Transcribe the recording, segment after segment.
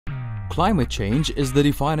Climate change is the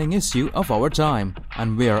defining issue of our time,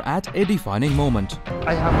 and we are at a defining moment.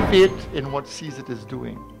 I have faith in what CZITT is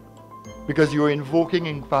doing, because you are invoking,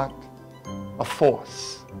 in fact, a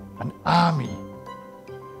force, an army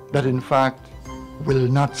that, in fact, will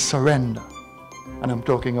not surrender. And I'm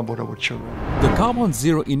talking about our children. The Carbon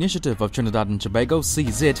Zero Initiative of Trinidad and Tobago,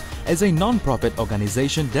 CZITT, is a non-profit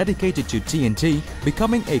organization dedicated to TNT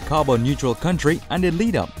becoming a carbon-neutral country and a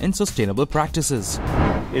leader in sustainable practices.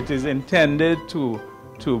 It is intended to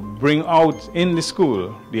bring out in the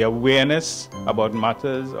school the awareness about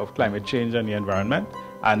matters of climate change and the environment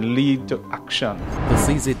and lead to action. The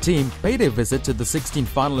CZITT team paid a visit to the 16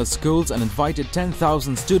 finalist schools and invited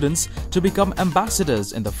 10,000 students to become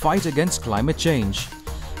ambassadors in the fight against climate change.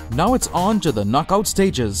 Now it's on to the knockout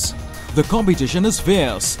stages. The competition is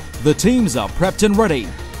fierce. The teams are prepped and ready.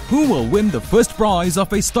 Who will win the first prize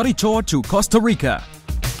of a study tour to Costa Rica?